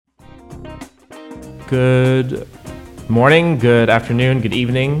Good morning, good afternoon, good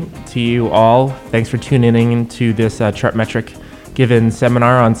evening to you all. Thanks for tuning in to this Chartmetric Given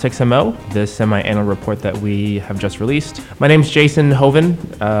seminar on 6MO, this semi-annual report that we have just released. My name is Jason Hoven.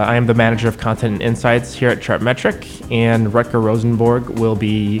 I am the manager of content and insights here at Chartmetric, and Rutger Rosenborg will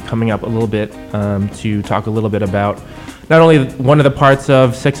be coming up a little bit to talk a little bit about not only one of the parts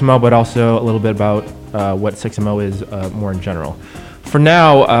of 6MO, but also a little bit about what 6MO is more in general. For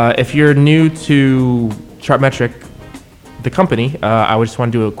now, if you're new to Chartmetric, the company, I would just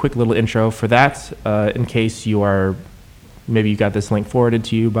want to do a quick little intro for that in case you are maybe you got this link forwarded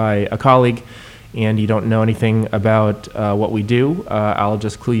to you by a colleague and you don't know anything about what we do. I'll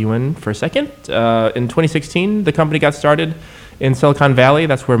just clue you in for a second. In 2016, the company got started in Silicon Valley.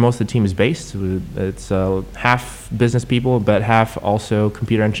 That's where most of the team is based. It's half business people, but half also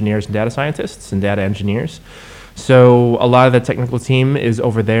computer engineers and data scientists and data engineers. So a lot of the technical team is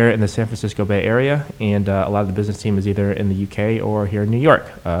over there in the San Francisco Bay Area, and a lot of the business team is either in the UK or here in New York,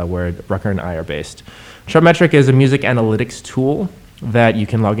 where Rutger and I are based. Chartmetric is a music analytics tool that you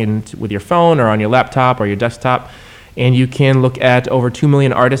can log in with your phone or on your laptop or your desktop, and you can look at over 2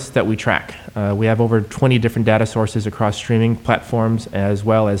 million artists that we track. We have over 20 different data sources across streaming platforms as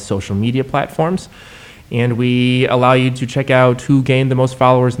well as social media platforms, and we allow you to check out who gained the most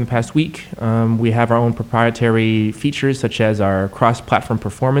followers in the past week. We have our own proprietary features such as our cross-platform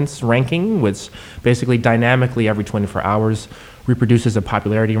performance ranking, which basically dynamically every 24 hours reproduces a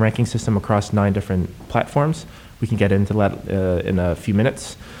popularity ranking system across 9 different platforms. We can get into that in a few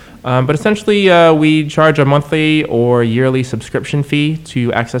minutes. But essentially, we charge a monthly or yearly subscription fee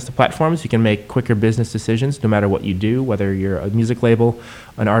to access the platforms. You can make quicker business decisions no matter what you do, whether you're a music label,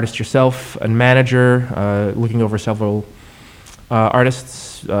 an artist yourself, a manager looking over several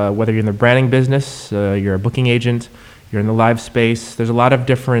artists, whether you're in the branding business, you're a booking agent, you're in the live space. There's a lot of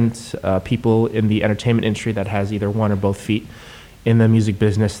different people in the entertainment industry that has either one or both feet in the music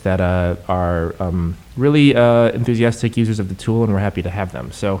business that are really enthusiastic users of the tool, and we're happy to have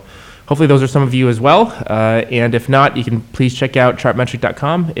them. So hopefully those are some of you as well. And if not, you can please check out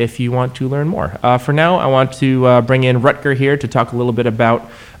chartmetric.com if you want to learn more. For now, I want to bring in Rutger here to talk a little bit about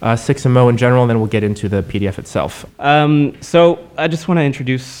 6MO in general, and then we'll get into the PDF itself. So I just want to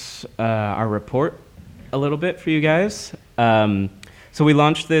introduce our report a little bit for you guys. So we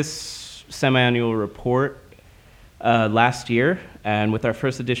launched this semi-annual report last year, and with our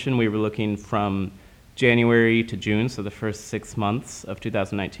first edition, we were looking from January to June, so the first 6 months of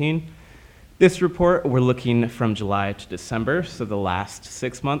 2019. This report, we're looking from July to December, so the last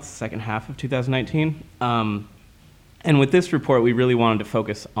 6 months, second half of 2019. And with this report, we really wanted to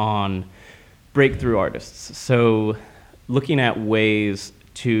focus on breakthrough artists. So looking at ways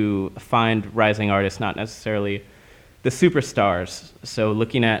to find rising artists, not necessarily the superstars. So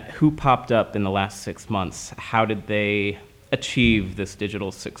looking at who popped up in the last 6 months, how did they achieve this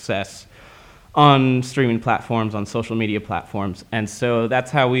digital success on streaming platforms, on social media platforms. And so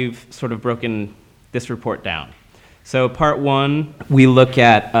that's how we've sort of broken this report down. So part 1, we look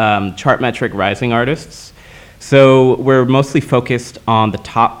at Chartmetric rising artists. So we're mostly focused on the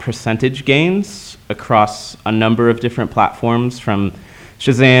top percentage gains across a number of different platforms, from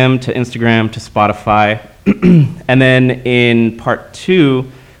Shazam to Instagram to Spotify. And then in part 2,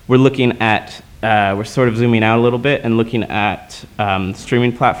 we're looking at, we're sort of zooming out a little bit and looking at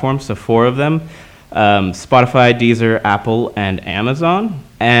streaming platforms, so 4 of them, Spotify, Deezer, Apple, and Amazon.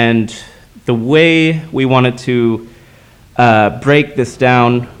 And the way we wanted to break this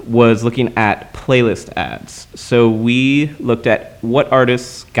down was looking at playlist ads. So we looked at what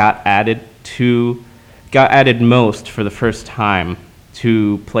artists got added most for the first time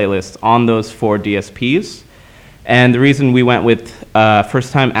to playlists on those 4 DSPs. And the reason we went with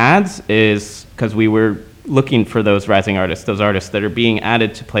first-time ads is because we were looking for those rising artists, those artists that are being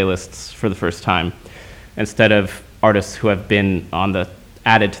added to playlists for the first time, instead of artists who have been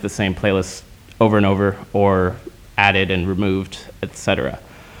added to the same playlist over and over, or added and removed, etc.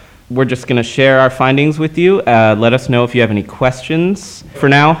 We're just going to share our findings with you. Let us know if you have any questions. For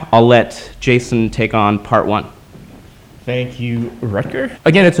now, I'll let Jason take on part 1. Thank you, Rutger.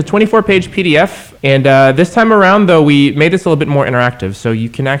 Again, it's a 24-page PDF, and this time around, though, we made this a little bit more interactive, so you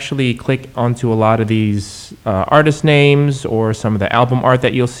can actually click onto a lot of these artist names or some of the album art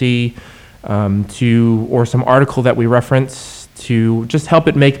that you'll see, or some article that we reference to just help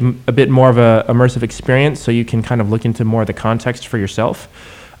it make a bit more of an immersive experience, so you can kind of look into more of the context for yourself,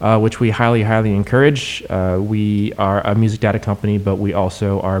 which we highly, highly encourage. We are a music data company, but we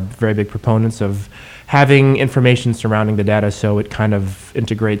also are very big proponents of having information surrounding the data so it kind of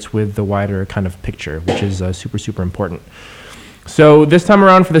integrates with the wider kind of picture, which is super, super important. So this time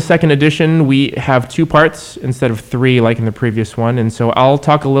around for the second edition, we have 2 parts instead of 3 like in the previous one. And so I'll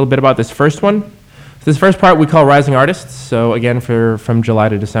talk a little bit about this first one. This first part we call Rising Artists. So again, from July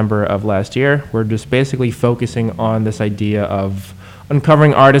to December of last year, we're just basically focusing on this idea of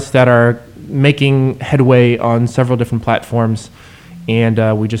uncovering artists that are making headway on several different platforms.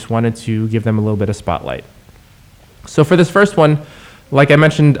 And we just wanted to give them a little bit of spotlight. So for this first one, like I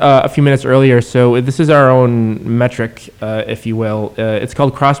mentioned a few minutes earlier, so this is our own metric, if you will. It's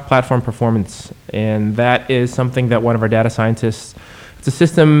called cross-platform performance, and that is something that one of our data scientists, it's a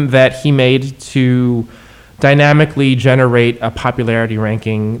system that he made to dynamically generate a popularity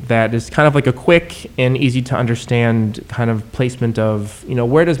ranking that is kind of like a quick and easy to understand kind of placement of,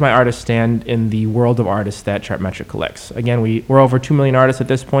 where does my artist stand in the world of artists that Chartmetric collects. Again, we're over 2 million artists at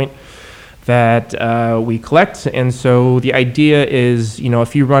this point that we collect, and so the idea is,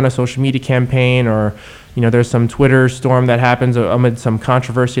 if you run a social media campaign or, there's some Twitter storm that happens amid some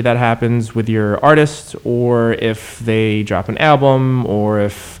controversy that happens with your artist, or if they drop an album, or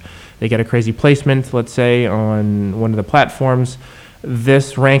if they get a crazy placement, let's say, on one of the platforms,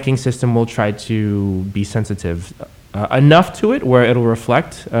 this ranking system will try to be sensitive enough to it where it'll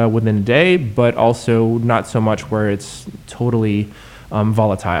reflect within a day, but also not so much where it's totally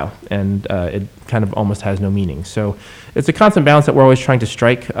volatile and it kind of almost has no meaning. So it's a constant balance that we're always trying to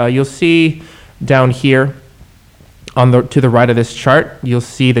strike. You'll see down here to the right of this chart, you'll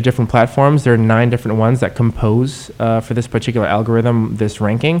see the different platforms. There are 9 different ones that compose for this particular algorithm, this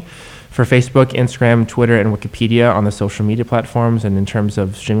ranking. For Facebook, Instagram, Twitter, and Wikipedia on the social media platforms, and in terms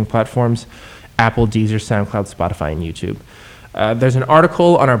of streaming platforms, Apple, Deezer, SoundCloud, Spotify, and YouTube. There's an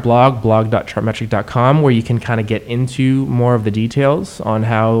article on our blog.chartmetric.com, where you can kind of get into more of the details on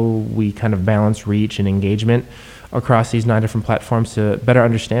how we kind of balance reach and engagement across these 9 different platforms to better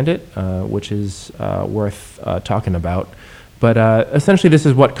understand it, which is worth talking about. But essentially, this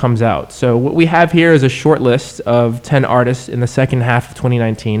is what comes out. So what we have here is a short list of 10 artists in the second half of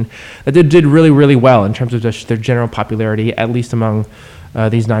 2019 that did really, really well in terms of just their general popularity, at least among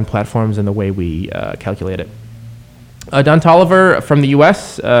these 9 platforms and the way we calculate it. Don Toliver from the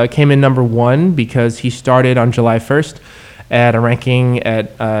US came in number 1 because he started on July 1st at a ranking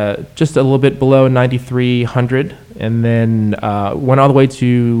at just a little bit below 9,300, and then went all the way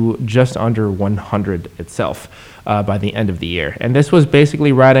to just under 100 itself by the end of the year. And this was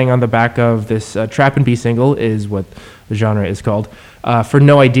basically riding on the back of this Trap and B single, is what the genre is called, for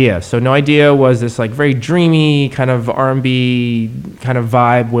No Idea. So No Idea was this like very dreamy kind of R&B kind of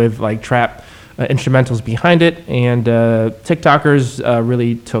vibe with like trap instrumentals behind it, and TikTokers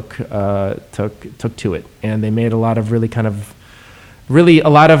really took to it, and they made a lot of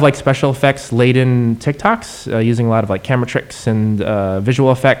like special effects laden TikToks using a lot of like camera tricks and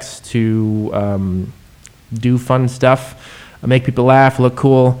visual effects to do fun stuff, make people laugh, look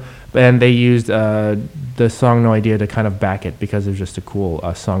cool, and they used the song No Idea to kind of back it because it was just a cool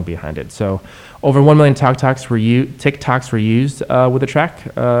song behind it. So over 1 million TikToks were used with the track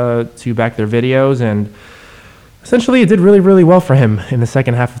to back their videos, and essentially it did really, really well for him in the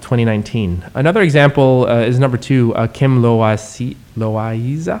second half of 2019. Another example is number 2, Kim Loaiza.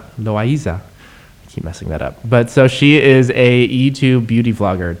 I keep messing that up. But so she is a YouTube beauty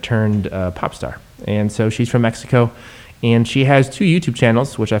vlogger turned pop star. And so she's from Mexico. And she has 2 YouTube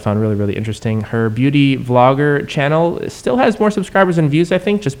channels, which I found really, really interesting. Her beauty vlogger channel still has more subscribers and views, I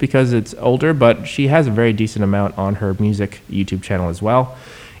think, just because it's older, but she has a very decent amount on her music YouTube channel as well.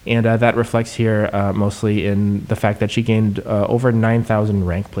 And that reflects here mostly in the fact that she gained over 9,000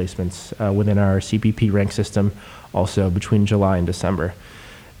 rank placements within our CPP rank system, also between July and December.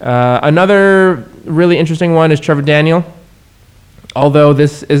 Another really interesting one is Trevor Daniel. Although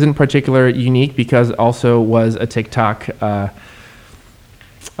this isn't particularly unique because also was a TikTok, just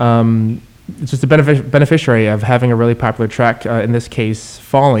a beneficiary of having a really popular track, in this case,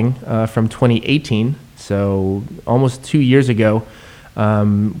 Falling, from 2018, so almost 2 years ago,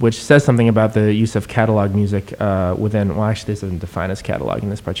 which says something about the use of catalog music within, well, actually this doesn't define as catalog in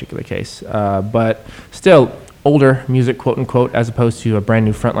this particular case, but still older music, quote unquote, as opposed to a brand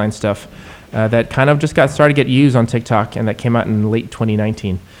new frontline stuff. That kind of just started to get used on TikTok, and that came out in late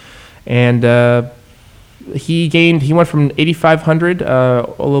 2019. And he went from 8,500,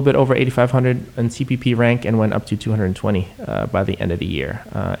 a little bit over 8,500 in CPP rank, and went up to 220 by the end of the year.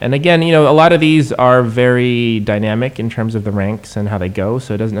 And again, a lot of these are very dynamic in terms of the ranks and how they go,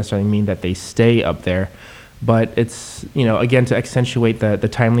 so it doesn't necessarily mean that they stay up there. But it's, again, to accentuate the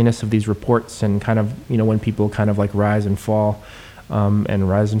timeliness of these reports and kind of, when people kind of like rise and fall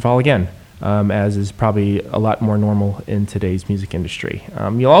again. As is probably a lot more normal in today's music industry.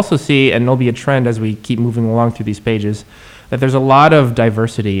 You'll also see, and there'll be a trend as we keep moving along through these pages, that there's a lot of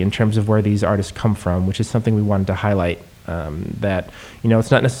diversity in terms of where these artists come from, which is something we wanted to highlight. That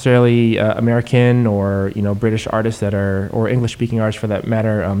it's not necessarily American or British artists that are, or English-speaking artists for that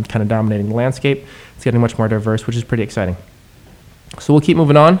matter, kind of dominating the landscape. It's getting much more diverse, which is pretty exciting. So we'll keep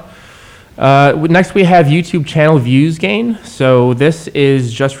moving on. Next, we have YouTube channel views gain. So this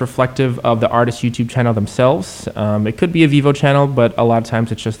is just reflective of the artist's YouTube channel themselves. It could be a Vevo channel, but a lot of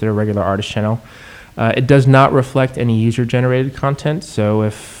times it's just their regular artist channel. It does not reflect any user-generated content. So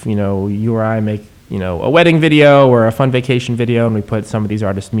if you or I make a wedding video or a fun vacation video and we put some of these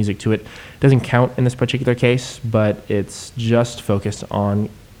artists' music to it, it doesn't count in this particular case, but it's just focused on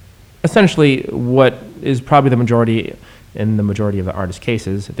essentially what is probably the majority in the majority of the artist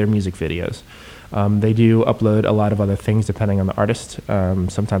cases, their music videos. They do upload a lot of other things depending on the artist.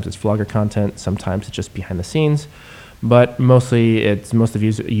 Sometimes it's vlogger content, sometimes it's just behind the scenes, but most of the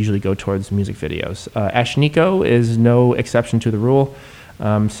views usually go towards music videos. Ashniko is no exception to the rule.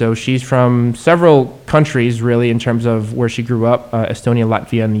 So she's from several countries, really, in terms of where she grew up, Estonia,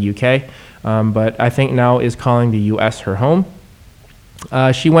 Latvia, and the UK, but I think now is calling the US her home.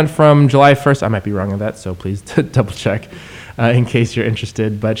 She went from July 1st, I might be wrong on that, so please double check in case you're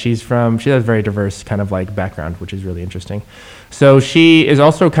interested, but she has a very diverse kind of like background, which is really interesting. So she is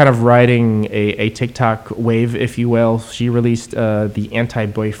also kind of riding a TikTok wave, if you will. She released the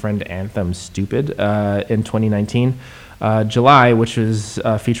anti-boyfriend anthem Stupid in 2019. July, which is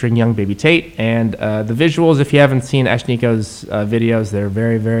featuring young Baby Tate, and the visuals, if you haven't seen Ashniko's videos, they're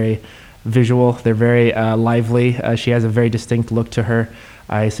very, very visual. They're very lively. She has a very distinct look to her.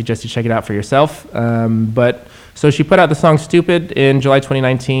 I suggest you check it out for yourself. So she put out the song Stupid in July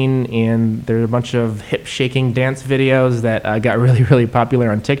 2019, and there are a bunch of hip-shaking dance videos that got really, really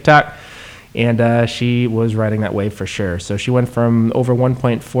popular on TikTok, and she was riding that wave for sure. So she went from over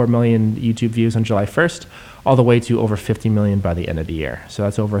 1.4 million YouTube views on July 1st, all the way to over 50 million by the end of the year. So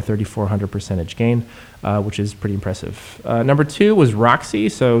that's over a 3,400% gain, which is pretty impressive. Number 2 was Roxy.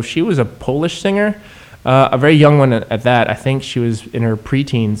 So she was a Polish singer, a very young one at that. I think she was in her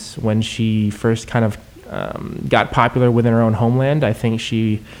preteens when she first kind of got popular within her own homeland. I think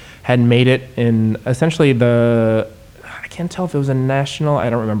she had made it in essentially I can't tell if it was a national, I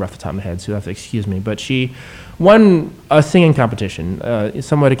don't remember off the top of my head, so you'll have to excuse me, but she won a singing competition,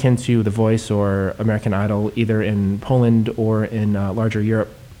 somewhat akin to The Voice or American Idol, either in Poland or in larger Europe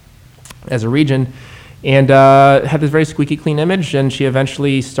as a region, and had this very squeaky clean image, and she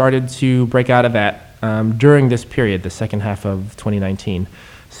eventually started to break out of that during this period, the second half of 2019.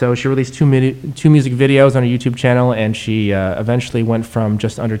 So she released two music videos on her YouTube channel, and she eventually went from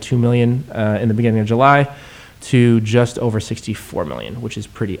just under 2 million in the beginning of July to just over 64 million, which is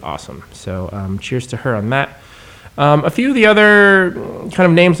pretty awesome. So cheers to her on that. A few of the other kind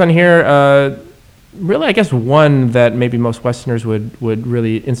of names on here, really I guess one that maybe most Westerners would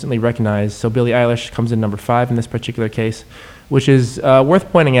really instantly recognize. So Billie Eilish comes in number 5 in this particular case, which is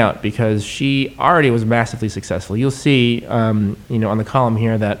worth pointing out because she already was massively successful. You'll see on the column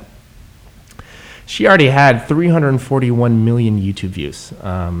here that she already had 341 million YouTube views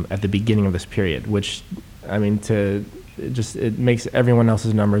at the beginning of this period, which I mean, it makes everyone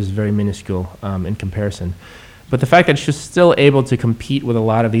else's numbers very minuscule in comparison. But the fact that she's still able to compete with a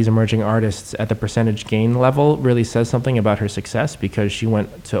lot of these emerging artists at the percentage gain level really says something about her success, because she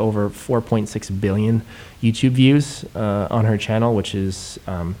went to over 4.6 billion YouTube views on her channel, which is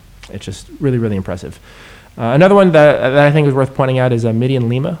it's just really, really impressive. Another one that I think is worth pointing out is Midian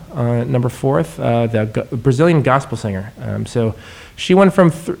Lima, number 4th, the Brazilian gospel singer. So she went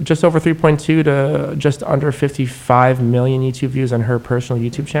from just over 3.2 to just under 55 million YouTube views on her personal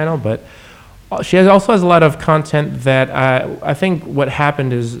YouTube channel, but she also has a lot of content that I think what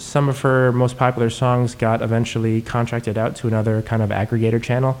happened is some of her most popular songs got eventually contracted out to another kind of aggregator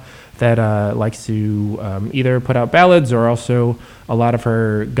channel that likes to either put out ballads or also a lot of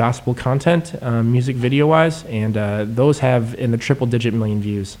her gospel content, music video-wise, and those have in the triple-digit million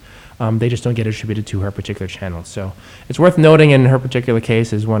views. They just don't get attributed to her particular channel. So it's worth noting in her particular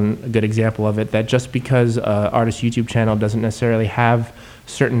case is one good example of it, that just because an artist's YouTube channel doesn't necessarily have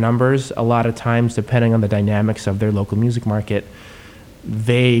certain numbers, a lot of times, depending on the dynamics of their local music market,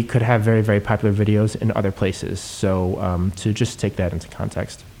 they could have very, very popular videos in other places. So to just take that into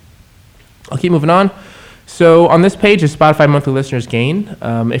context. I'll keep moving on. So on this page is Spotify monthly listeners gain.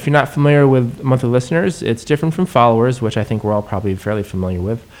 If you're not familiar with monthly listeners, it's different from followers, which I think we're all probably fairly familiar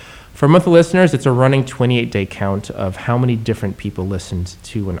with. For monthly listeners, it's a running 28-day count of how many different people listened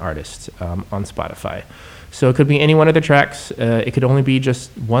to an artist on Spotify. So it could be any one of their tracks. It could only be just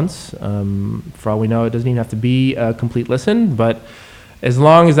once. For all we know, it doesn't even have to be a complete listen, but As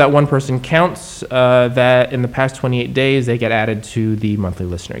long as that one person counts, that in the past 28 days, they get added to the monthly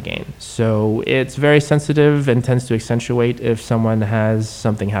listener gain. So it's very sensitive and tends to accentuate if someone has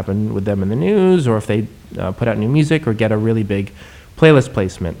something happen with them in the news, or if they put out new music or get a really big playlist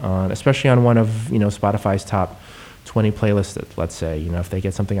placement on, especially on one of Spotify's top 20 playlists. Let's say if they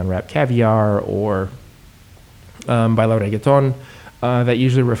get something on Rap Caviar or Baila Reggaeton, that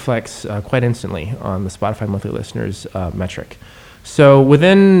usually reflects quite instantly on the Spotify monthly listeners metric. So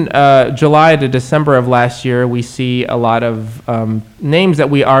within July to December of last year, we see a lot of names that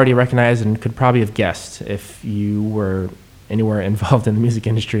we already recognize and could probably have guessed if you were anywhere involved in the music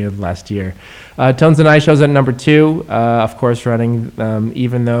industry of last year. Tones and I shows at number 2, of course, running,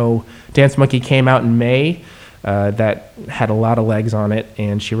 even though Dance Monkey came out in May, that had a lot of legs on it,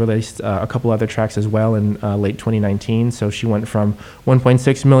 and she released a couple other tracks as well in late 2019. So she went from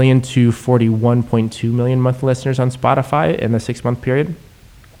 1.6 million to 41.2 million monthly listeners on Spotify in the 6-month period.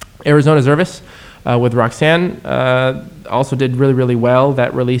 Arizona Zervis with Roxanne also did really, really well.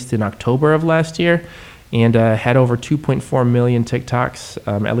 That released in October of last year and had over 2.4 million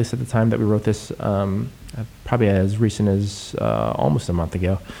TikToks, at least at the time that we wrote this, probably as recent as almost a month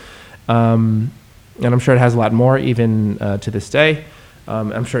ago. And I'm sure it has a lot more even to this day.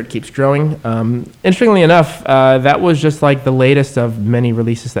 I'm sure it keeps growing. Interestingly enough, that was just like the latest of many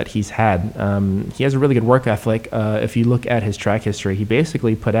releases that he's had. He has a really good work ethic. If you look at his track history, he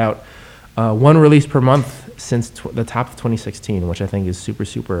basically put out one release per month since the top of 2016, which I think is super,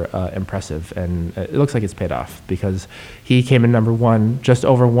 super impressive. And it looks like it's paid off because he came in number 1, just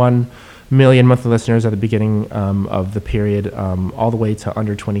over 1 million monthly listeners at the beginning of the period, all the way to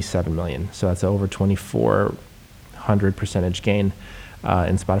under 27 million. So that's over 2,400% gain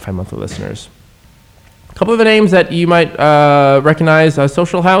in Spotify monthly listeners. A couple of the names that you might recognize,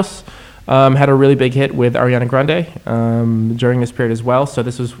 Social House had a really big hit with Ariana Grande during this period as well. So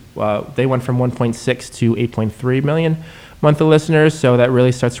this was, they went from 1.6 to 8.3 million monthly listeners. So that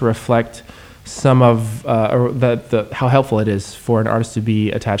really starts to reflect some of how helpful it is for an artist to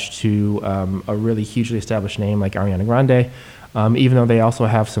be attached to a really hugely established name like Ariana Grande, even though they also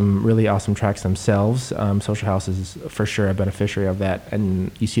have some really awesome tracks themselves. Social House is for sure a beneficiary of that, and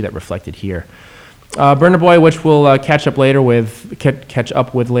you see that reflected here. Burna Boy, which we'll catch up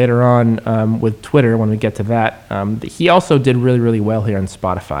with later on with Twitter when we get to that. He also did really, really well here on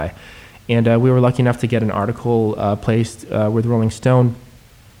Spotify, and we were lucky enough to get an article placed with Rolling Stone.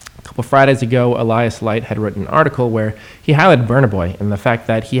 A couple Fridays ago, Elias Light had written an article where he highlighted Burna Boy and the fact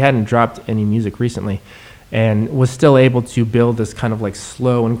that he hadn't dropped any music recently and was still able to build this kind of like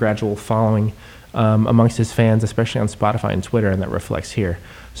slow and gradual following amongst his fans, especially on Spotify and Twitter, and that reflects here.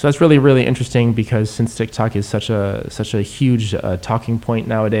 So that's really, really interesting because since TikTok is such a huge talking point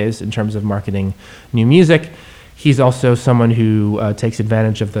nowadays in terms of marketing new music, he's also someone who takes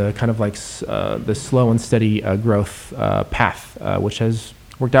advantage of the kind of like the slow and steady growth path, which has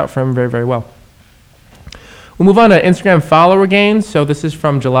worked out for him very, very well. We'll move on to Instagram follower gains. So this is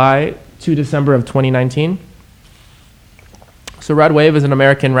from July to December of 2019. So Rod Wave is an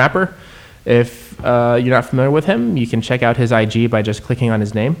American rapper. If you're not familiar with him, you can check out his IG by just clicking on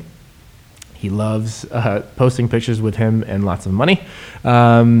his name. He loves posting pictures with him and lots of money.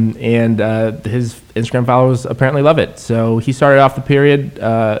 And his Instagram followers apparently love it. So he started off the period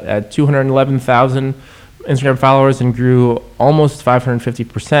at 211,000 Instagram followers and grew almost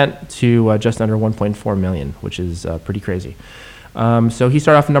 550% to just under 1.4 million, which is pretty crazy. So he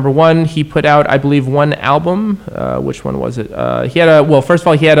started off at number 1. He put out, I believe, one album. Which one was it? He had first of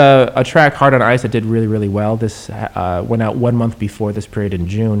all, he had a track, Hard on Ice, that did really, really well. This went out 1 month before this period in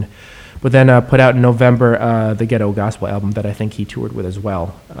June. But then put out in November the Ghetto Gospel album that I think he toured with as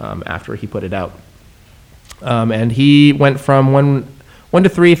well after he put it out. And he went from 1 to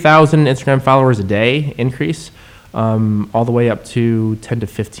 3,000 Instagram followers a day increase, all the way up to 10 to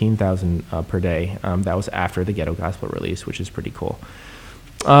 15,000 per day. That was after the Ghetto Gospel release, which is pretty cool.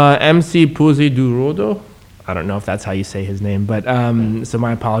 MC Puzi Durodo, I don't know if that's how you say his name, but so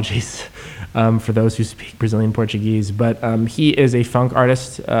my apologies for those who speak Brazilian Portuguese. But he is a funk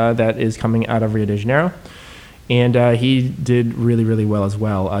artist that is coming out of Rio de Janeiro. And he did really, really well as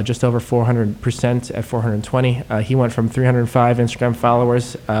well. Just over 400% at 420. He went from 305 Instagram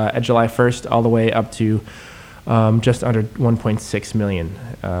followers at July 1st all the way up to just under 1.6 million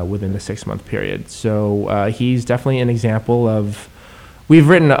within the 6-month period. So he's definitely an example of... We've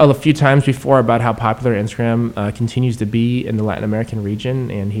written a few times before about how popular Instagram continues to be in the Latin American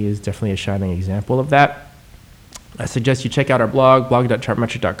region, and he is definitely a shining example of that. I suggest you check out our blog,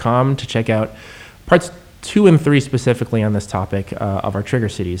 blog.chartmetric.com, to check out parts 2 and 3 specifically on this topic of our Trigger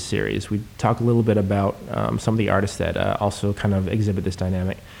Cities series. We talk a little bit about some of the artists that also kind of exhibit this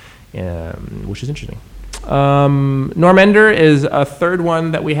dynamic, which is interesting. Norm Ender is a third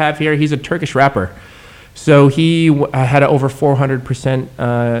one that we have here. He's a Turkish rapper. So he had an over 400%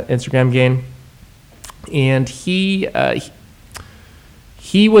 Instagram gain. And he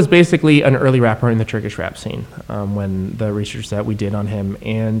was basically an early rapper in the Turkish rap scene when the research that we did on him.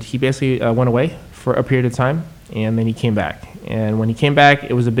 And he basically went away for a period of time, and then he came back. And when he came back,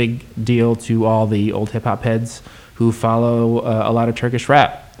 it was a big deal to all the old hip-hop heads who follow a lot of Turkish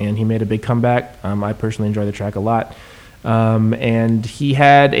rap. And he made a big comeback. I personally enjoy the track a lot. And he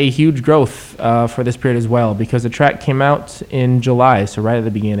had a huge growth for this period as well, because the track came out in July, so right at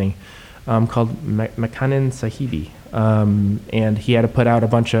the beginning, called Mekanin Sahibi. And he had to put out a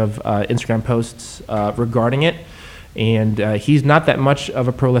bunch of Instagram posts regarding it. And he's not that much of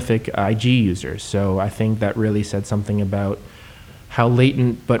a prolific IG user, so I think that really said something about how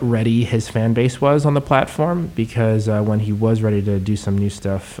latent but ready his fan base was on the platform, because when he was ready to do some new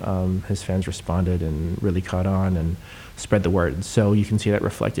stuff, his fans responded and really caught on and spread the word. So you can see that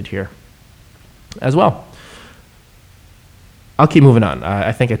reflected here as well. I'll keep moving on.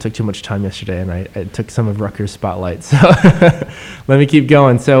 I think I took too much time yesterday, and I took some of Rutgers' spotlight. So let me keep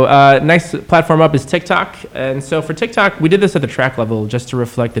going. So next platform up is TikTok. And so for TikTok, we did this at the track level just to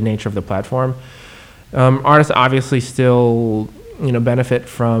reflect the nature of the platform. Artists obviously still, benefit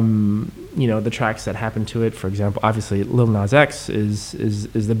from, the tracks that happen to it. For example, obviously Lil Nas X is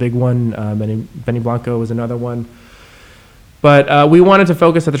the big one. Benny Blanco was another one. But we wanted to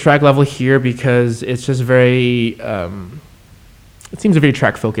focus at the track level here because it's just very... it seems a very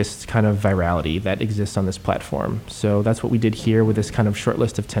track-focused kind of virality that exists on this platform. So that's what we did here with this kind of short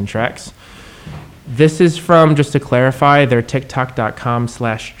list of 10 tracks. This is from, just to clarify, their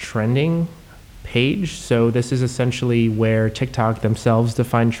TikTok.com/trending page. So this is essentially where TikTok themselves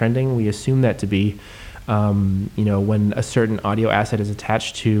define trending. We assume that to be, when a certain audio asset is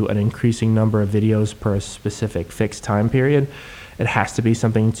attached to an increasing number of videos per a specific fixed time period. It has to be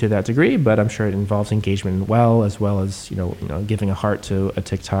something to that degree, but I'm sure it involves engagement as well as giving a heart to a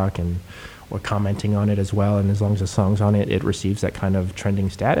TikTok or commenting on it as well. And as long as the song's on it, it receives that kind of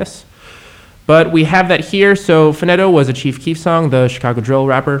trending status. But we have that here. So Finetto was a Chief Keef song, the Chicago drill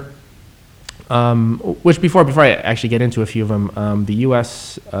rapper. Which before I actually get into a few of them, the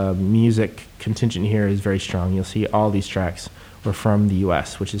U.S. Music contingent here is very strong. You'll see all these tracks were from the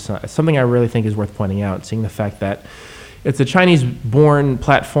U.S., which is something I really think is worth pointing out, seeing the fact that it's a Chinese-born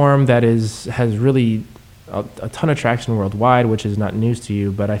platform that has really a ton of traction worldwide, which is not news to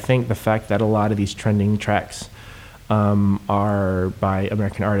you. But I think the fact that a lot of these trending tracks are by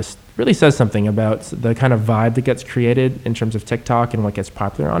American artists really says something about the kind of vibe that gets created in terms of TikTok and what gets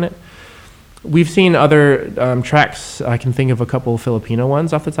popular on it. We've seen other tracks. I can think of a couple of Filipino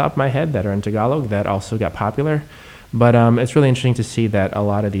ones off the top of my head that are in Tagalog that also got popular. But it's really interesting to see that a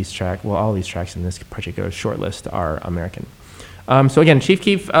lot of these tracks, all these tracks in this particular short list are American. So again, Chief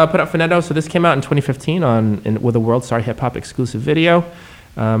Keef put up Finetto. So this came out in 2015 with a World Star Hip Hop exclusive video.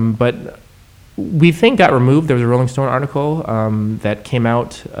 But we think got removed. There was a Rolling Stone article that came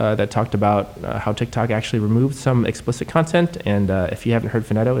out that talked about how TikTok actually removed some explicit content. And if you haven't heard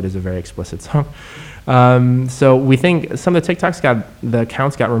Finetto, it is a very explicit song. So we think some of the TikToks the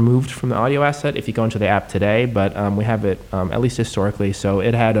accounts got removed from the audio asset if you go into the app today, but we have it at least historically. So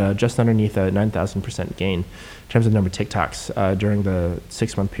it had just underneath a 9,000% gain in terms of number of TikToks during the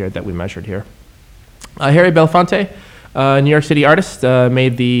 6-month period that we measured here. Harry Belafonte, New York City artist,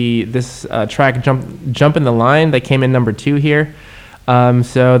 made this track Jump in the Line that came in number 2 here.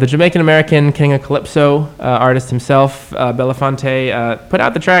 So the Jamaican-American King of Calypso artist himself, Belafonte, put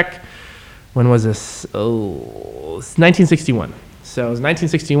out the track. When was this? Oh, it's 1961. So it was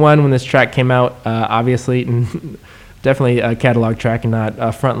 1961 when this track came out. Obviously, definitely a catalog track and not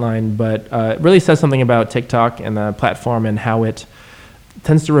frontline, but it really says something about TikTok and the platform and how it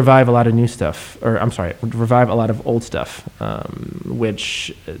tends to revive a lot of new stuff, revive a lot of old stuff,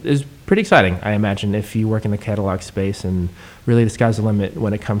 which is pretty exciting, I imagine, if you work in the catalog space, and really the sky's the limit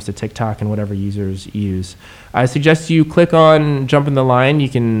when it comes to TikTok and whatever users use. I suggest you click on Jump in the Line. You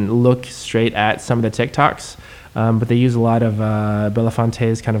can look straight at some of the TikToks, but they use a lot of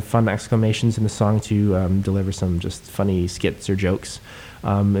Belafonte's kind of fun exclamations in the song to deliver some just funny skits or jokes.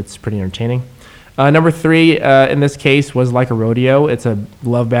 It's pretty entertaining. Number 3 in this case was Like a Rodeo. It's a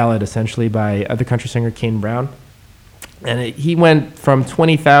love ballad essentially by the country singer Kane Brown. And he went from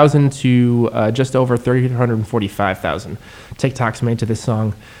 20,000 to just over 345,000 TikToks made to this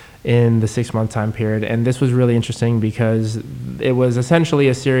song in the 6-month time period. And this was really interesting because it was essentially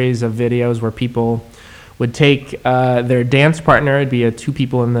a series of videos where people would take their dance partner. It'd be two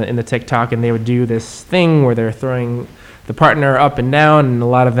people in the TikTok, and they would do this thing where they're throwing the partner up and down, and a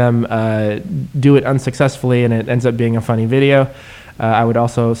lot of them do it unsuccessfully, and it ends up being a funny video. I would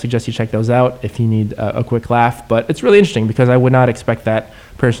also suggest you check those out if you need a quick laugh. But it's really interesting because I would not expect that,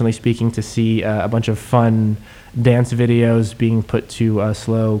 personally speaking, to see a bunch of fun dance videos being put to a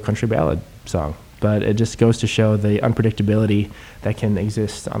slow country ballad song. But it just goes to show the unpredictability that can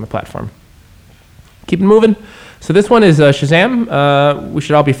exist on the platform. Keep it moving. So this one is Shazam. We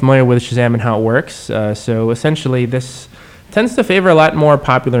should all be familiar with Shazam and how it works. So essentially this tends to favor a lot more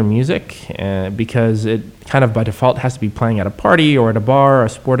popular music because it kind of by default has to be playing at a party or at a bar or a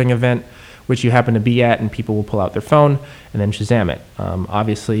sporting event, which you happen to be at, and people will pull out their phone and then Shazam it.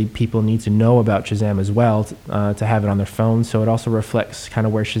 Obviously, people need to know about Shazam as well to have it on their phone, so it also reflects kind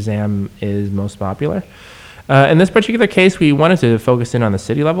of where Shazam is most popular. In this particular case, we wanted to focus in on the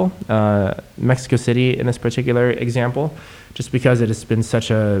city level, Mexico City in this particular example, just because it has been such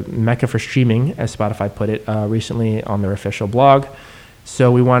a mecca for streaming, as Spotify put it recently on their official blog.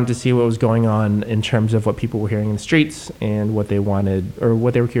 So we wanted to see what was going on in terms of what people were hearing in the streets and what they wanted or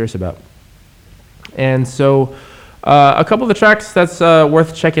what they were curious about. And so a couple of the tracks that's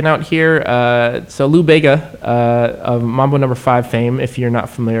worth checking out here. So Lou Bega of Mambo No. 5 fame, if you're not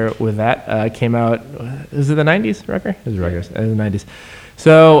familiar with that, came out, is it the 90s record? It was the 90s.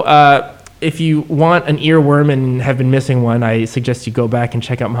 So if you want an earworm and have been missing one, I suggest you go back and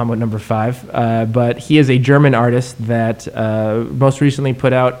check out Mambo No. 5. But he is a German artist that most recently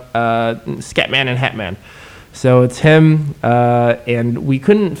put out Scatman and Hatman. So it's him, and we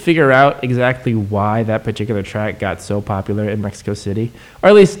couldn't figure out exactly why that particular track got so popular in Mexico City. Or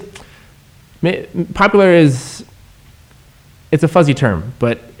at least, popular is, it's a fuzzy term,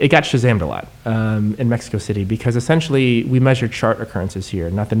 but it got Shazammed a lot in Mexico City because essentially we measure chart occurrences here,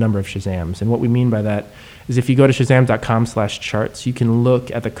 not the number of Shazams. And what we mean by that is if you go to shazam.com/charts, you can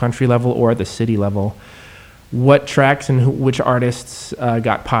look at the country level or at the city level what tracks and which artists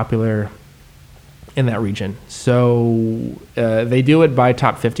got popular in that region. So they do it by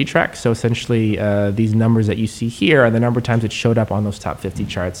top 50 tracks. So essentially these numbers that you see here are the number of times it showed up on those top 50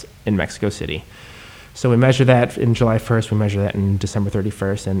 charts in Mexico City. So we measure that in July 1st, we measure that in December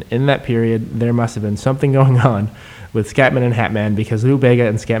 31st. And in that period, there must have been something going on with Scatman and Hatman because Lou Bega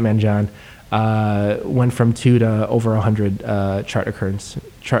and Scatman John went from 2 to over 100 chart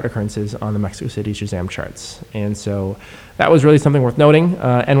occurrences on the Mexico City Shazam charts. And so that was really something worth noting.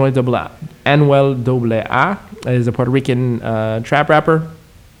 Anuel AA is a Puerto Rican trap rapper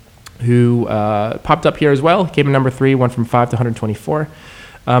who popped up here as well. He came in number 3, went from 5 to 124.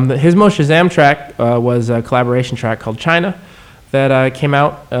 His most Shazam track was a collaboration track called China that came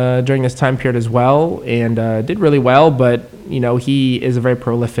out during this time period as well and did really well, but you know he is a very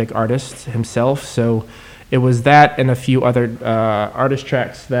prolific artist himself, so it was that and a few other artist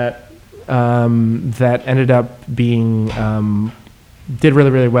tracks that ended up being did really,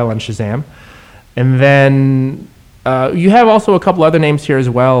 really well on Shazam. And then you have also a couple other names here as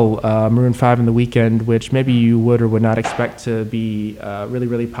well, Maroon 5 and The Weeknd, which maybe you would or would not expect to be really,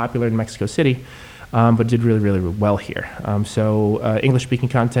 really popular in Mexico City, but did really, really well here. So English-speaking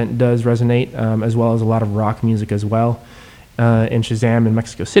content does resonate, as well as a lot of rock music as well in Shazam in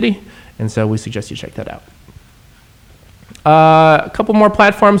Mexico City, and so we suggest you check that out. A couple more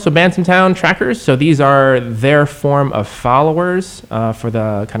platforms, so Bandsintown Trackers. So these are their form of followers for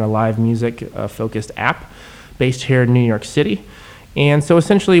the kind of live music focused app based here in New York City. And so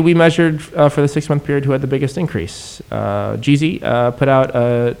essentially we measured for the 6-month period who had the biggest increase. Jeezy put out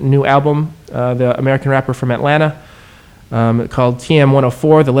a new album, the American rapper from Atlanta, called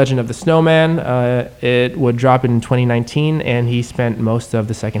TM104, The Legend of the Snowman. It would drop in 2019, and he spent most of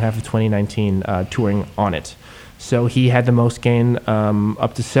the second half of 2019 touring on it. So he had the most gain,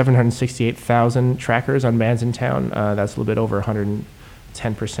 up to 768,000 trackers on Bandsintown. That's a little bit over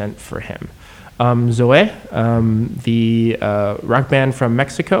 110% for him. Zoe, the rock band from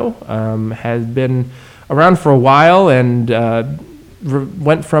Mexico, has been around for a while and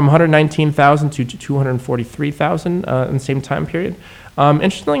went from 119,000 to 243,000 in the same time period.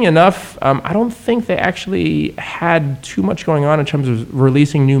 Interestingly enough, I don't think they actually had too much going on in terms of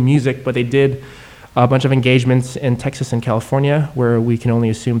releasing new music, but they did a bunch of engagements in Texas and California, where we can only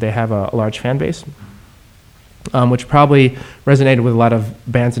assume they have a large fan base, which probably resonated with a lot of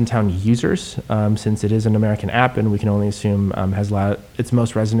Bandsintown users, since it is an American app, and we can only assume has its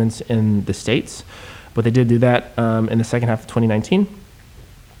most resonance in the States. But they did do that in the second half of 2019.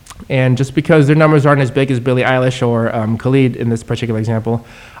 And just because their numbers aren't as big as Billie Eilish or Khalid in this particular example,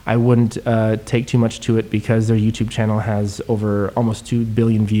 I wouldn't take too much to it because their YouTube channel has over almost 2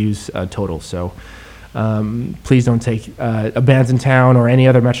 billion views total. So Please don't take a bands in town or any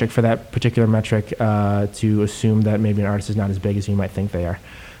other metric for that particular metric to assume that maybe an artist is not as big as you might think they are,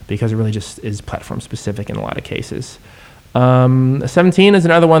 because it really just is platform specific in a lot of cases. 17 is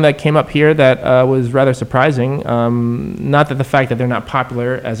another one that came up here that was rather surprising. Not that the fact that they're not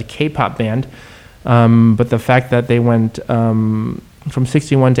popular as a K-pop band, but the fact that they went from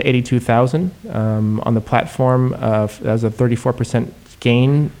 61 to 82,000 on the platform. That was a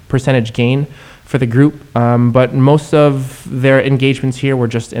 34% percentage gain for the group. But most of their engagements here were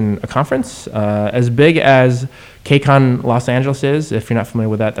just in a conference. As big as KCON Los Angeles is, if you're not familiar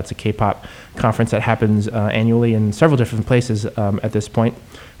with that, that's a K-pop conference that happens annually in several different places at this point.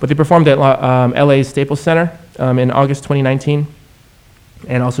 But they performed at LA's Staples Center in August 2019,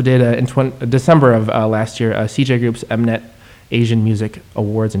 and also did in December of last year CJ Group's Mnet Asian Music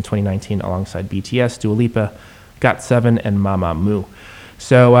Awards in 2019 alongside BTS, Dua Lipa, GOT7, and Mamamoo.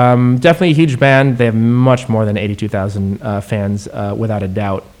 So definitely a huge band. They have much more than 82,000 fans without a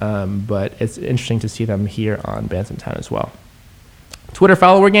doubt, but it's interesting to see them here on Bands in Town as well. Twitter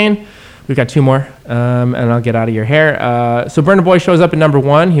follower gain, we've got two more, and I'll get out of your hair. So Burna Boy shows up at number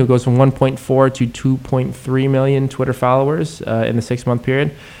one. He goes from 1.4 to 2.3 million Twitter followers in the 6-month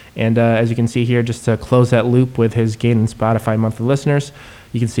period. And as you can see here, just to close that loop with his gain in Spotify monthly listeners,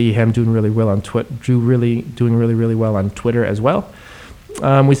 you can see him doing really well on doing really well on Twitter as well.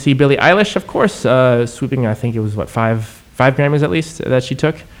 We see Billie Eilish, of course, swooping, I think it was, five Grammys at least that she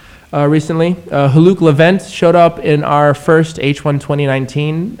took recently. Haluk Levent showed up in our first H1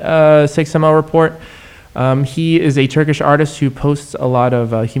 2019 6ML report. He is a Turkish artist who posts a lot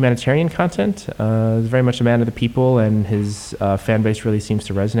of humanitarian content. He's very much a man of the people, and his fan base really seems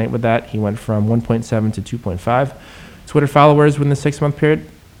to resonate with that. He went from 1.7 to 2.5 Twitter followers within the 6-month period.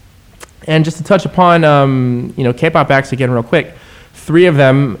 And just to touch upon, K-pop acts again real quick. 3 of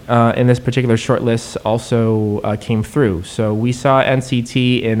them in this particular short list also came through. So we saw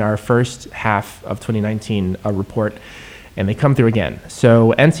NCT in our first half of 2019 report, and they come through again.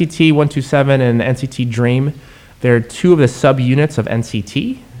 So NCT 127 and NCT Dream, they're 2 of the subunits of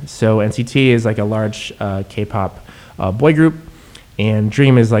NCT. So NCT is like a large K-pop boy group, and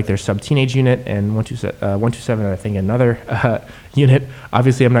Dream is like their sub-teenage unit, and 127 I think another unit.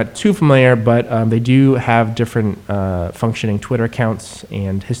 Obviously, I'm not too familiar, but they do have different functioning Twitter accounts,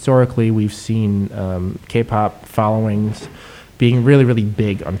 and historically we've seen K-pop followings being really, really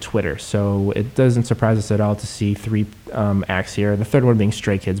big on Twitter. So it doesn't surprise us at all to see 3 acts here, the third one being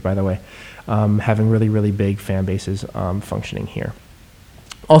Stray Kids, by the way, having really, really big fan bases functioning here.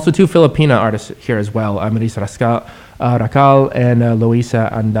 Also 2 Filipina artists here as well, Marisa Racal and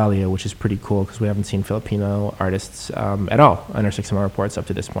Loisa Andalia, which is pretty cool because we haven't seen Filipino artists at all on our 6ML reports up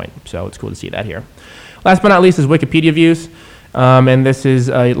to this point. So it's cool to see that here. Last but not least is Wikipedia views. And this is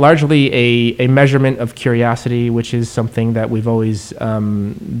largely a measurement of curiosity, which is something that we've always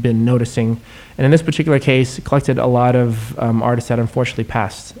been noticing. And in this particular case, collected a lot of artists that unfortunately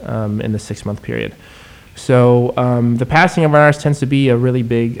passed in the 6-month period. So the passing of an artist tends to be a really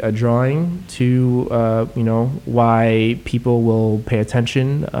big drawing to, why people will pay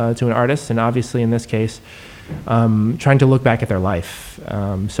attention to an artist. And obviously in this case, trying to look back at their life.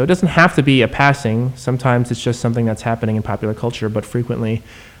 So it doesn't have to be a passing. Sometimes it's just something that's happening in popular culture, but frequently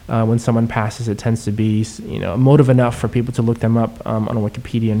when someone passes, it tends to be motive enough for people to look them up on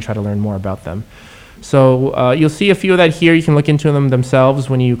Wikipedia and try to learn more about them. So you'll see a few of that here. You can look into them themselves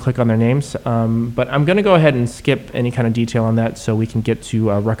when you click on their names. But I'm going to go ahead and skip any kind of detail on that so we can get to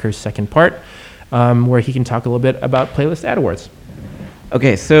Rucker's second part, where he can talk a little bit about Playlist Ad Awards.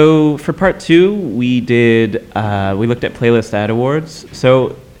 Okay, so for part 2, we looked at Playlist Ad Awards.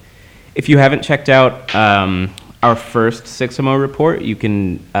 So if you haven't checked out our first 6ML report, you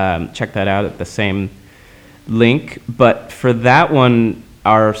can check that out at the same link. But for that one,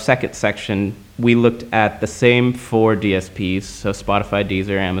 our second section, we looked at the same 4 DSPs, so Spotify,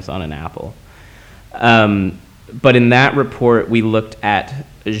 Deezer, Amazon, and Apple. But in that report, we looked at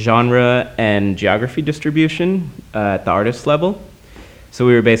genre and geography distribution at the artist level. So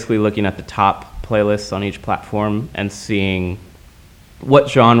we were basically looking at the top playlists on each platform and seeing what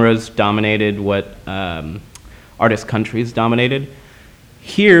genres dominated, what artist countries dominated.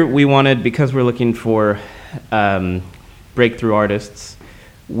 Here, we wanted, because we're looking for breakthrough artists,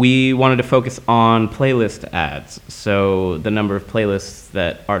 we wanted to focus on playlist ads, so the number of playlists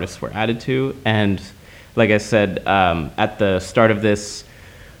that artists were added to. And like I said, at the start of this,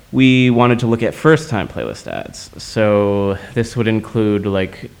 we wanted to look at first-time playlist ads. So this would include, so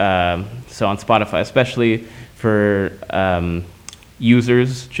on Spotify, especially for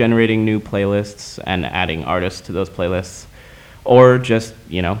users generating new playlists and adding artists to those playlists, or just,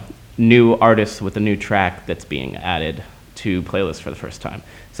 new artists with a new track that's being added to playlists for the first time.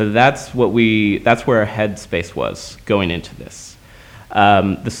 So that's where our headspace was going into this.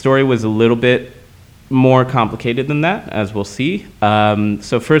 The story was a little bit more complicated than that, as we'll see.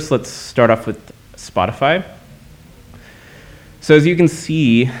 So first, let's start off with Spotify. So as you can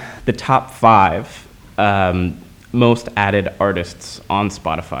see, the top 5 most added artists on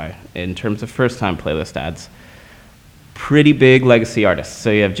Spotify in terms of first-time playlist ads. Pretty big legacy artists.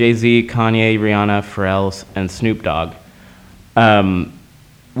 So you have Jay-Z, Kanye, Rihanna, Pharrell, and Snoop Dogg,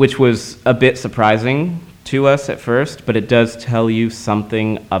 which was a bit surprising to us at first, but it does tell you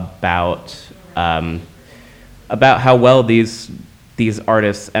something about how well these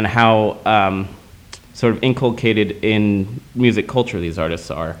artists and how sort of inculcated in music culture these artists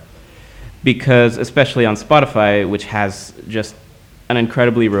are. Because especially on Spotify, which has just an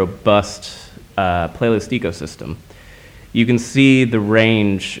incredibly robust playlist ecosystem, you can see the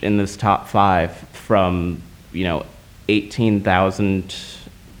range in this top 5 from 18,000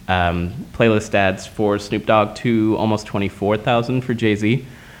 playlist ads for Snoop Dogg to almost 24,000 for Jay-Z,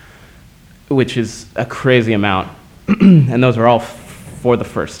 which is a crazy amount. And those are all for the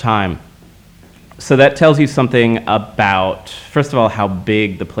first time. So that tells you something about, first of all, how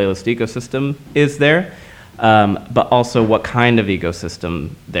big the playlist ecosystem is there, but also what kind of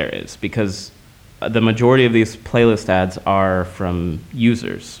ecosystem there is, because the majority of these playlist ads are from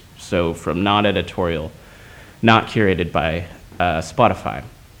users, so from non-editorial, not curated by Spotify.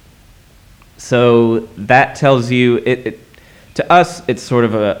 So that tells you, to us, it's sort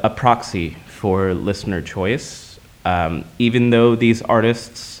of a proxy for listener choice, even though these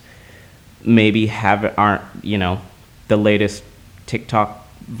artists maybe aren't the latest TikTok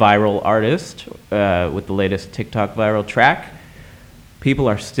viral artist with the latest TikTok viral track, people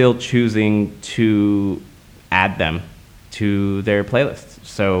are still choosing to add them to their playlists.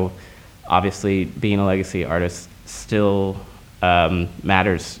 So obviously being a legacy artist still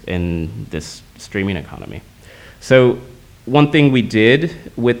matters in this streaming economy. So one thing we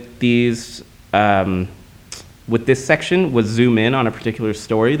did with these with this section was zoom in on a particular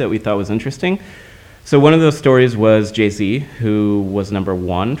story that we thought was interesting. So one of those stories was Jay-Z, who was number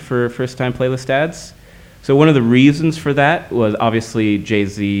 1 for first-time playlist ads. So one of the reasons for that was obviously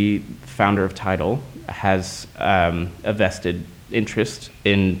Jay-Z, founder of Tidal, has a vested interest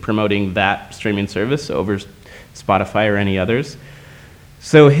in promoting that streaming service over Spotify or any others.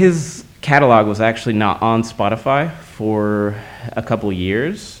 So his catalog was actually not on Spotify for a couple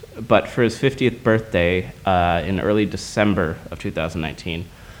years, but for his 50th birthday in early December of 2019,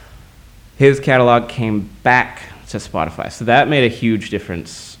 his catalog came back to Spotify. So that made a huge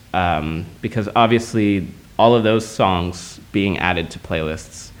difference because obviously all of those songs being added to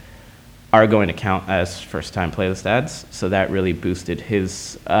playlists are going to count as first-time playlist ads. So that really boosted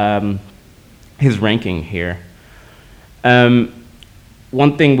his ranking here.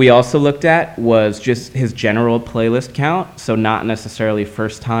 One thing we also looked at was just his general playlist count, so not necessarily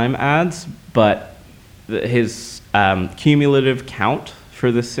first-time ads, but his cumulative count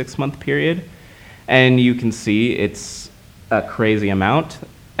for this 6-month period. And you can see it's a crazy amount,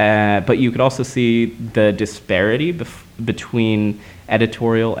 but you could also see the disparity between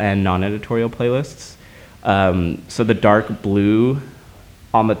editorial and non-editorial playlists. So the dark blue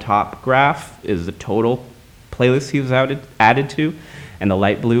on the top graph is the total playlist he was added to, and the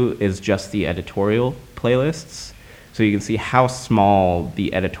light blue is just the editorial playlists. So you can see how small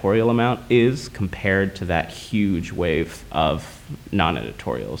the editorial amount is compared to that huge wave of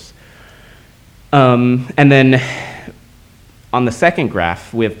non-editorials. And then on the second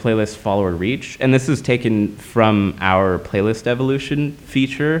graph, we have playlist follower reach, and this is taken from our playlist evolution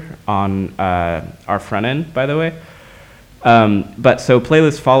feature on our front end, by the way. But so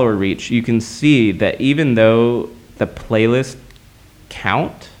playlist follower reach, you can see that even though the playlist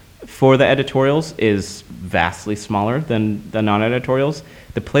count for the editorials is vastly smaller than the non-editorials,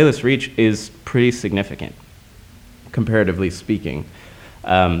 the playlist reach is pretty significant, comparatively speaking.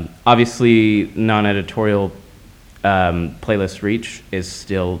 Obviously, non-editorial playlist reach is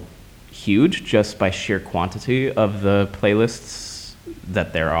still huge just by sheer quantity of the playlists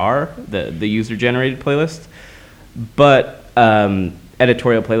that there are, the user-generated playlists. But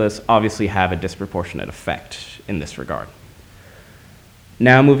editorial playlists obviously have a disproportionate effect in this regard.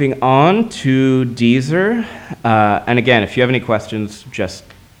 Now moving on to Deezer. And again, if you have any questions, just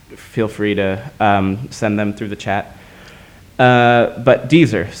feel free to send them through the chat. But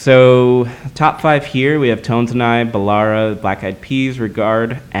Deezer. So top 5 here, we have Tones and I, Balara, Black Eyed Peas,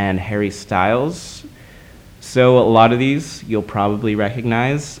 Regard, and Harry Styles. So a lot of these you'll probably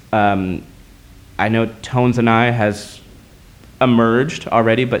recognize. I know Tones and I has emerged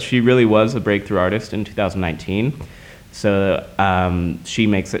already, but she really was a breakthrough artist in 2019. So she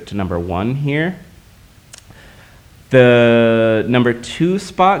makes it to number 1 here. The number 2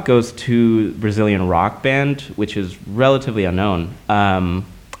 spot goes to Brazilian rock band, which is relatively unknown,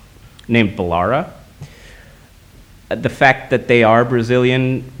 named Balara. The fact that they are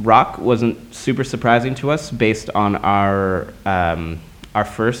Brazilian rock wasn't super surprising to us based on our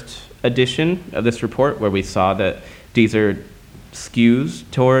first edition of this report, where we saw that Deezer skews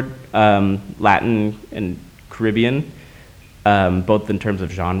toward Latin and Caribbean, both in terms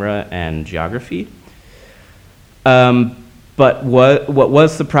of genre and geography. But what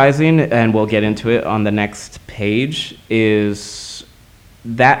was surprising, and we'll get into it on the next page, is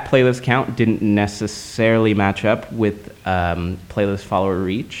that playlist count didn't necessarily match up with playlist follower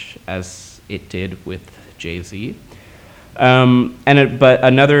reach as it did with Jay-Z. But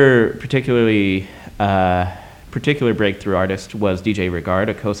another particular breakthrough artist was DJ Regard,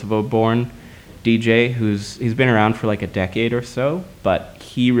 a Kosovo-born DJ he's been around for like a decade or so, but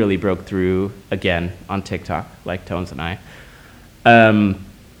he really broke through again on TikTok, like Tones and I.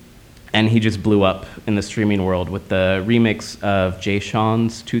 And he just blew up in the streaming world with the remix of Jay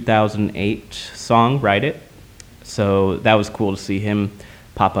Sean's 2008 song, Ride It. So that was cool to see him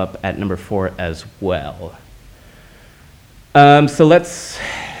pop up at number 4 as well. So let's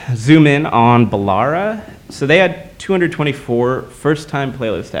zoom in on Balara. So they had 224 first-time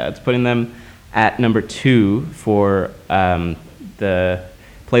playlist ads, putting them at number 2 for the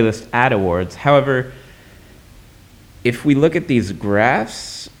Playlist Ad Awards. However, if we look at these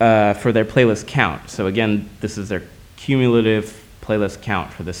graphs for their playlist count, so again, this is their cumulative playlist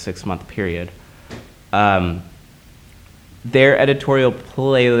count for the 6-month period, their editorial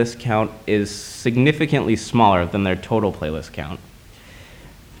playlist count is significantly smaller than their total playlist count.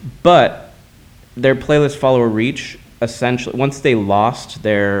 But their playlist follower reach, essentially, once they lost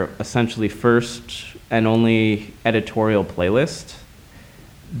their essentially first and only editorial playlist,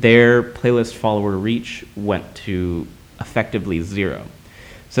 their playlist follower reach went to effectively 0.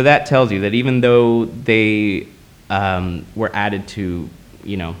 So that tells you that even though they were added to,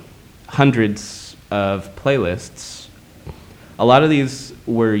 hundreds of playlists, a lot of these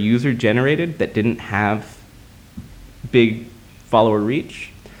were user-generated that didn't have big follower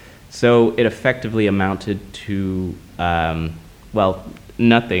reach. So it effectively amounted to,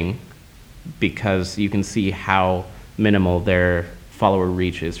 nothing, because you can see how minimal their follower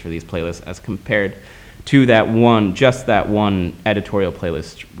reach is for these playlists as compared to that one editorial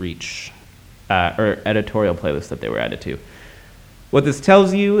playlist reach, or editorial playlist that they were added to. What this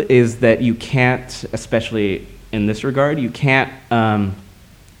tells you is that you can't, especially in this regard, you can't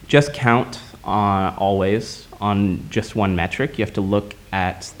just count always on just one metric. You have to look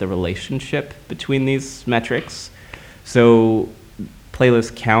at the relationship between these metrics. So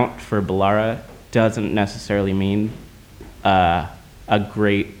playlist count for Balara doesn't necessarily mean a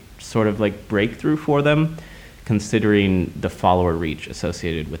great sort of like breakthrough for them, considering the follower reach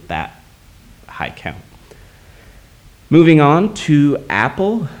associated with that high count. Moving on to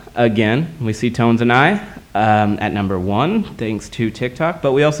Apple, again, we see Tones and I at number 1, thanks to TikTok,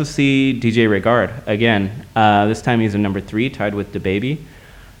 but we also see DJ Regard, again, this time he's in number 3, tied with DaBaby,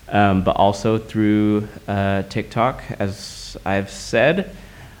 but also through TikTok, as I've said.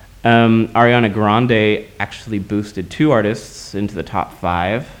 Ariana Grande actually boosted 2 artists into the top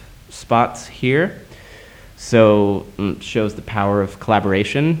 5 spots here, so shows the power of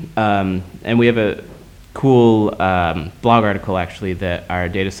collaboration. And we have a cool blog article actually that our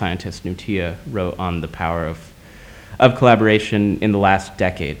data scientist Nutia wrote on the power of collaboration in the last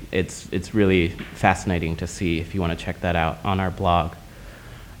decade. It's really fascinating to see if you want to check that out on our blog.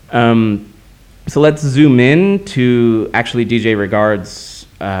 So let's zoom in to actually DJ Regard's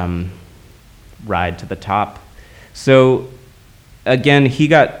ride to the top. So again, he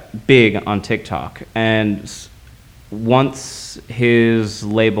got big on TikTok, and once his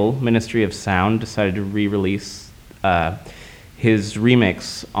label, Ministry of Sound, decided to re-release his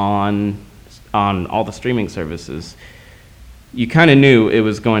remix on all the streaming services, you kind of knew it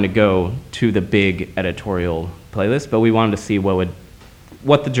was going to go to the big editorial playlist, but we wanted to see what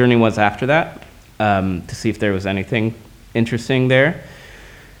the journey was after that, to see if there was anything interesting there.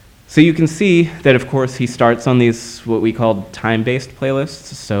 So you can see that, of course, he starts on these what we call time-based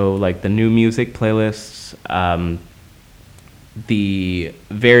playlists, so like the new music playlists, the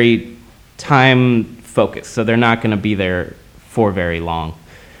very time-focused, so they're not going to be there for very long.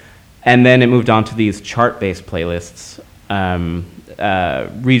 And then it moved on to these chart-based playlists,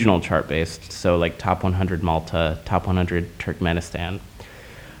 regional chart-based, so like Top 100 Malta, Top 100 Turkmenistan.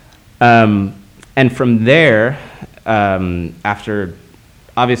 And from there, after,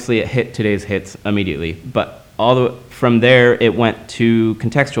 obviously it hit today's hits immediately, but from there it went to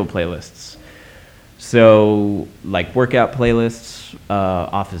contextual playlists. So like workout playlists,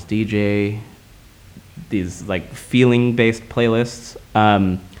 Office DJ, these like feeling-based playlists.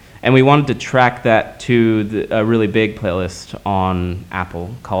 And we wanted to track that to a really big playlist on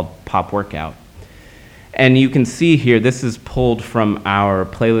Apple called Pop Workout. And you can see here, this is pulled from our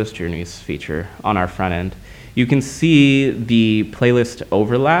Playlist Journeys feature on our front end. You can see the playlist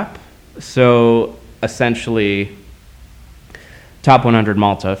overlap. So essentially, Top 100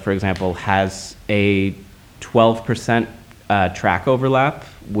 Malta, for example, has a 12% track overlap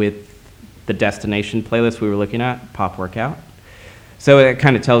with the destination playlist we were looking at, Pop Workout. So it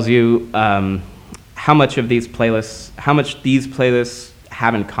kind of tells you how much these playlists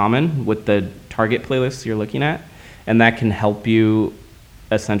have in common with the target playlists you're looking at, and that can help you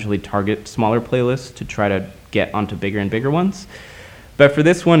essentially target smaller playlists to try to get onto bigger and bigger ones. But for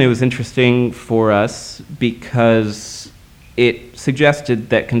this one, it was interesting for us because it suggested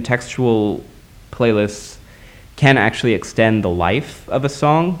that contextual playlists can actually extend the life of a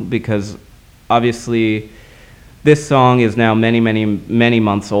song, because obviously this song is now many, many, many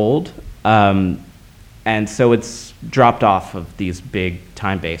months old, and so it's dropped off of these big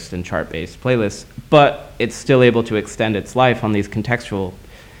time-based and chart-based playlists, but it's still able to extend its life on these contextual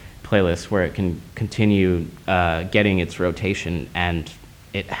playlists where it can continue getting its rotation, and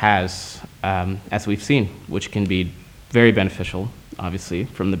it has, as we've seen, which can be very beneficial, obviously,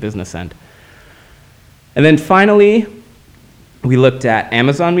 from the business end. And then finally, we looked at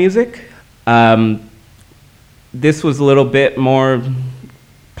Amazon Music. This was a little bit more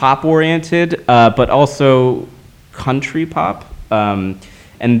pop-oriented, but also country pop. And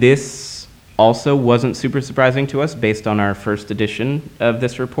this also wasn't super surprising to us based on our first edition of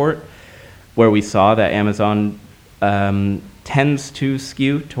this report, where we saw that Amazon tends to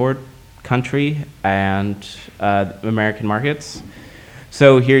skew toward country and American markets.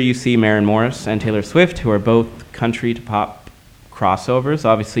 So here you see Maren Morris and Taylor Swift, who are both country to pop crossovers.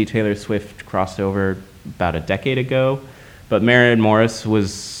 Obviously, Taylor Swift crossed over about a decade ago, but Maren Morris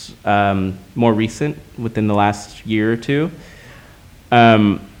was more recent, within the last year or two.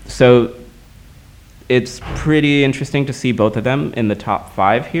 So it's pretty interesting to see both of them in the top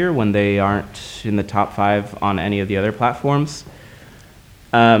 5 here when they aren't in the top 5 on any of the other platforms.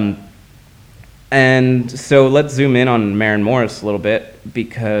 And so let's zoom in on Maren Morris a little bit,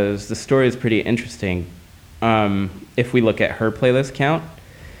 because the story is pretty interesting if we look at her playlist count.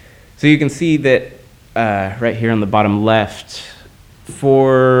 So you can see that right here on the bottom left,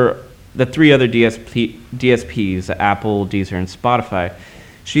 for the 3 other DSPs, Apple, Deezer, and Spotify,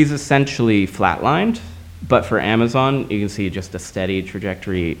 she's essentially flatlined, but for Amazon, you can see just a steady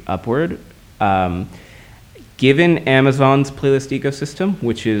trajectory upward. Given Amazon's playlist ecosystem,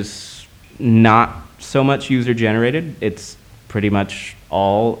 which is not so much user-generated, it's pretty much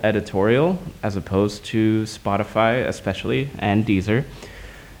all editorial, as opposed to Spotify especially, and Deezer,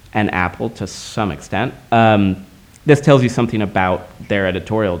 and Apple to some extent. This tells you something about their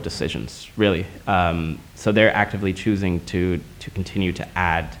editorial decisions, really. So they're actively choosing to continue to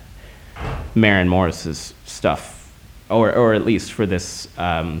add Maren Morris's stuff, or at least for this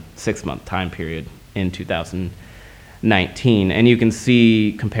 6-month time period in 2019. And you can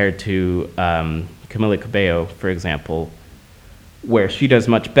see, compared to Camila Cabello, for example, where she does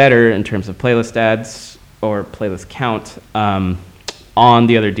much better in terms of playlist ads or playlist count on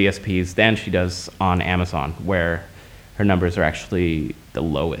the other DSPs than she does on Amazon, where her numbers are actually the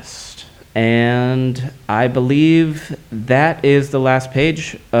lowest. And I believe that is the last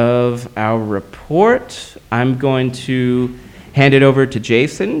page of our report. I'm going to hand it over to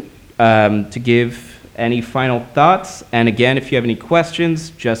Jason to give any final thoughts. And again, if you have any questions,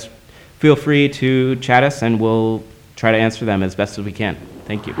 just feel free to chat us and we'll try to answer them as best as we can.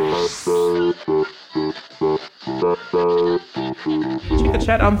 Thank you.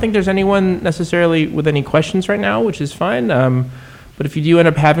 Chat, I don't think there's anyone necessarily with any questions right now, which is fine. But if you do end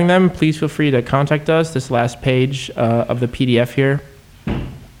up having them, please feel free to contact us. This last page of the PDF here,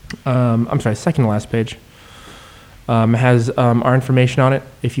 second to last page, has our information on it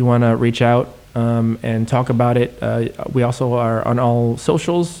if you want to reach out and talk about it. We also are on all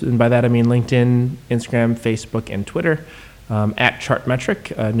socials, and by that I mean LinkedIn, Instagram, Facebook, and Twitter. At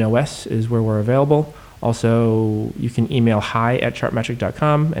Chartmetric, no S is where we're available. Also, you can email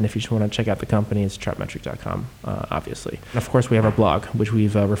hi@chartmetric.com, and if you just want to check out the company, it's chartmetric.com, obviously. And of course, we have our blog, which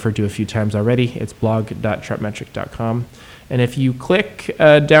we've referred to a few times already. It's blog.chartmetric.com. And if you click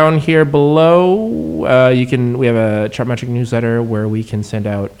down here below, we have a Chartmetric newsletter where we can send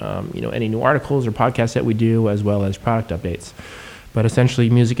out any new articles or podcasts that we do, as well as product updates. But essentially,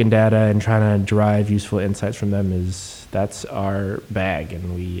 music and data and trying to derive useful insights from them that's our bag,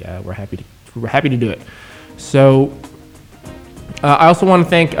 and we're happy to do it. So I also want to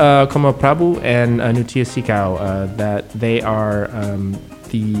thank Komo Prabhu and Nutia Sikau, that they are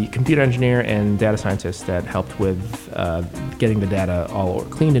the computer engineer and data scientist that helped with getting the data all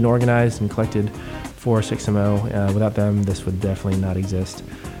cleaned and organized and collected for 6MO. Without them, this would definitely not exist.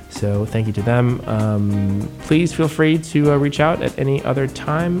 So thank you to them. Please feel free to reach out at any other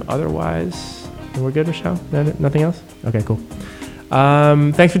time. Otherwise, we're good, Michelle? Nothing else? Okay, cool.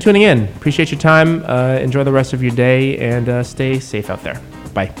 Thanks for tuning in. Appreciate your time. Enjoy the rest of your day, and stay safe out there.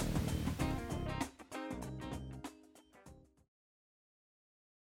 Bye.